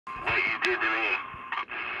did to me.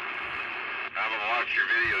 I haven't watched your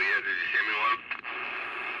video yet. Did you send me one?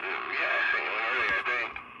 Yeah, I sent one earlier, I think.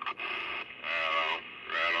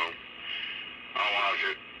 Right on. I'll watch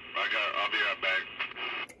it. I'll be right back.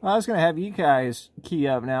 I was going to have you guys key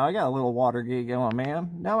up now. I got a little Watergate going, man.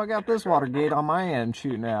 Now I got this Watergate on my end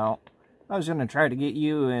shooting out. I was going to try to get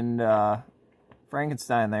you and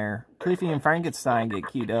Frankenstein there. Cliffy and Frankenstein get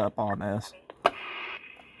keyed up on this. Well,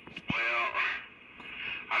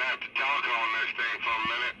 I'd have to talk on this thing for a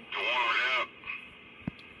minute to warm it up.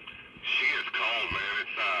 She is cold, man.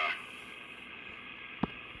 It's,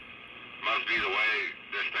 must be the way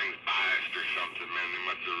this thing's biased or something, man. They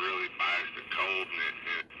must have really biased it cold, and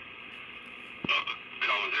it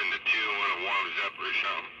comes into tune when it warms up or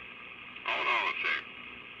something. Hold on a sec.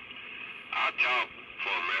 I'll talk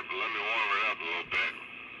for a minute, but let me warm it up a little bit.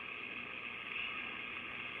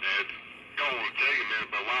 It's going to take a minute,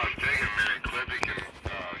 but while it's taking a minute, Cliffy can,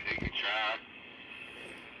 he can try.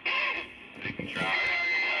 He can try.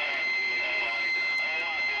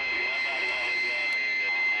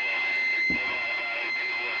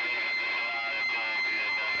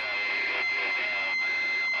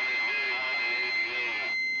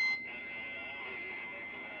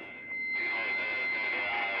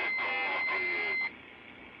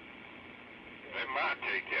 It might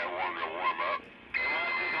take that one to warm up.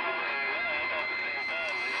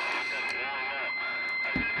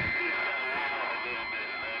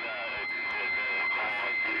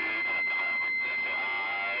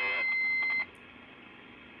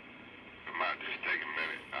 It might just take a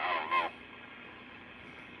minute. I don't know.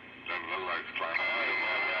 Doesn't look like it's flying.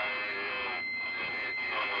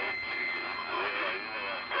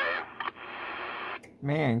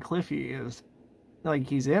 Man, Cliffy is like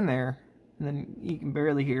he's in there. And then you can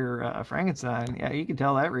barely hear Frankenstein. Yeah, you can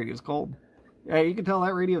tell that radio's cold. Yeah, you can tell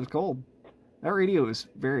that radio's cold. That radio is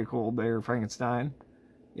very cold there, Frankenstein.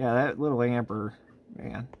 Yeah, that little amper,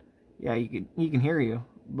 man. Yeah, you can hear you,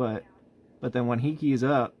 but then when he keys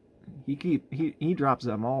up, he drops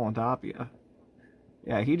them all on top of you.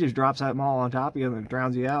 Yeah, he just drops that all on top of you and then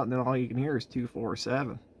drowns you out, and then all you can hear is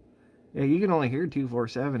 247. Yeah, you can only hear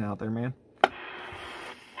 247 out there, man.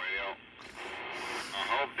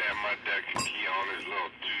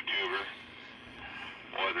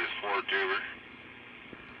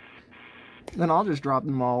 Then I'll just drop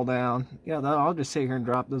them all down. Yeah, I'll just sit here and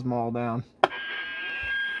drop them all down.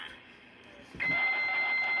 Man,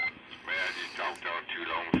 I just talked on too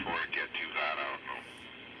long before it get too loud. I don't know.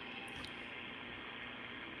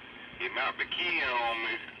 He might be keying on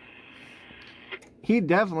me. He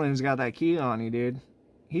definitely has got that key on you, dude.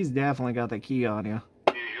 He's definitely got that key on you.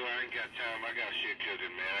 I ain't got time. I got shit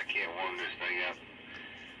cooking, man. I can't warm this thing up.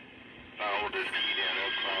 If I hold this key down,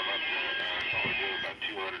 it'll climb up there. It's only doing about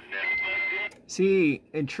 200 now. See,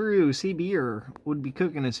 a true CBer would be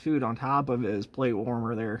cooking his food on top of his plate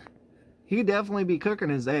warmer there. He'd definitely be cooking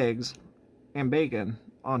his eggs and bacon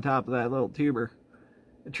on top of that little tuber.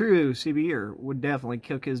 A true CBer would definitely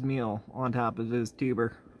cook his meal on top of his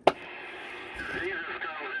tuber.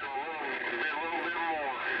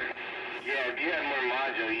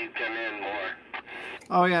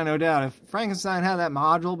 Oh yeah, no doubt. If Frankenstein had that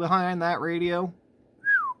module behind that radio,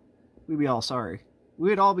 we'd be all sorry.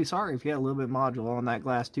 We'd all be sorry if he had a little bit of module on that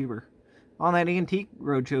glass tuber. On that Antique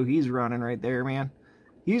Roadshow he's running right there, man.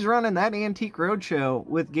 He's running that Antique Roadshow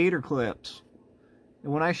with gator clips.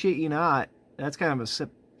 And when I shit you not, that's kind of a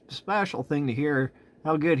special thing to hear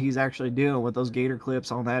how good he's actually doing with those gator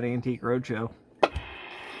clips on that Antique Roadshow.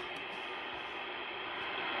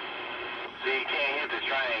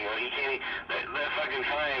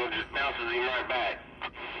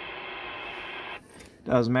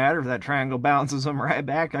 Doesn't matter if that triangle bounces them right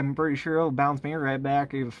back. I'm pretty sure it'll bounce me right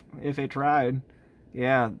back if it tried.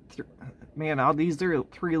 Yeah, man, these are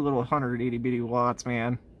 3 little 180 bitty watts,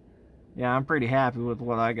 man. Yeah, I'm pretty happy with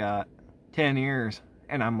what I got. 10 years,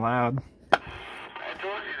 and I'm loud. I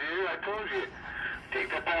told you, dude. I told you. Take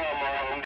the power